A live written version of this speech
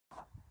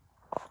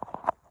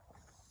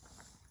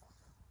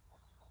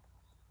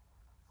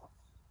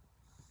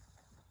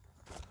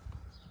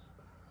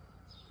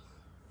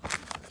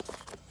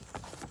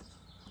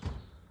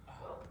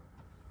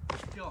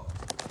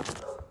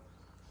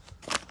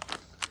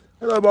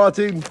Hello,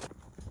 Martin.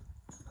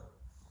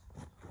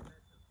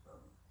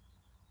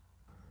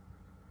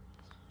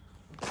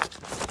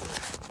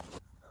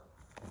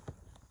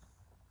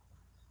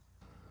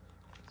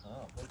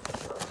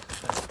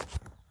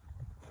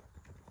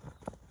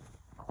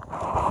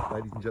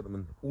 Ladies and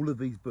gentlemen, all of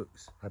these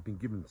books have been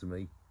given to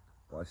me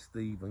by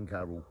Steve and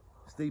Carol.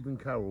 Steve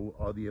and Carol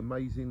are the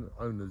amazing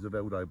owners of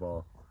Eldo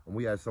Bar, and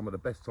we had some of the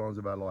best times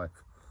of our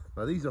life.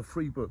 Now, these are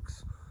free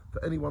books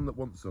for anyone that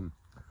wants them.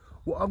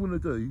 What I'm going to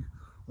do,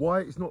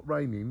 why it's not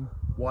raining,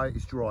 why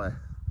it's dry,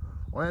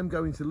 I am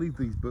going to leave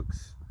these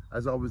books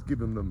as I was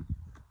given them,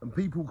 and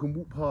people can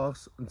walk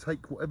past and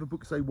take whatever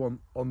books they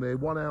want on their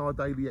 1 hour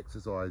daily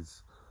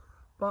exercise.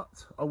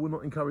 But I will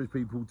not encourage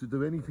people to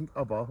do anything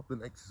other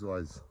than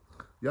exercise.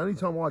 The only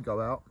time I go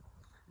out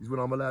is when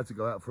I'm allowed to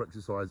go out for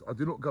exercise. I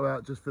do not go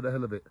out just for the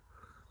hell of it.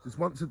 Just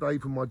once a day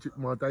for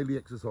my daily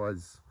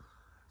exercise.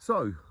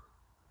 So,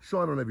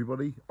 shine on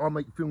everybody. I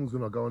make films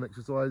when I go on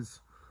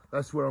exercise.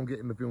 That's where I'm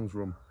getting the films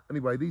from.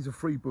 Anyway, these are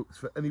free books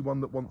for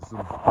anyone that wants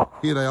them.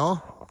 Here they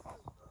are.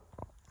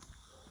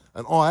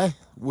 And I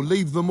will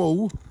leave them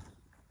all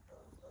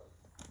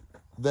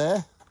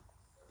there.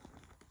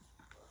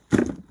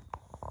 The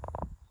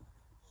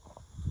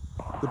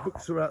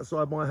books are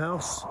outside my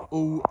house,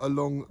 all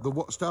along the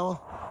watchtower.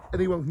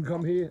 Anyone can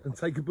come here and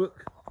take a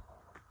book.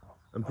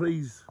 And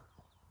please,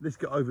 let's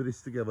get over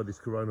this together, this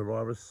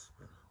coronavirus,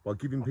 by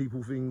giving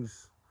people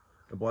things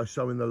and by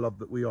showing the love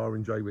that we are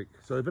in Jaywick.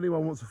 So if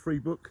anyone wants a free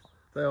book,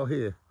 they are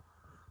here.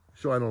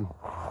 Shine on.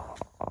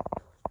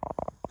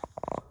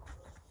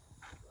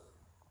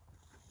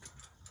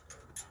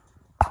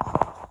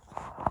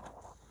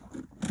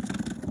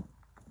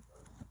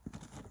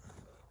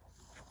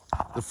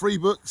 The free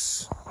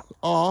books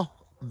are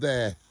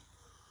there.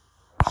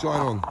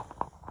 Shine on.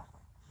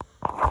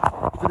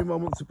 If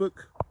anyone wants a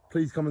book,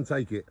 please come and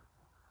take it.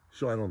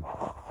 Shine on.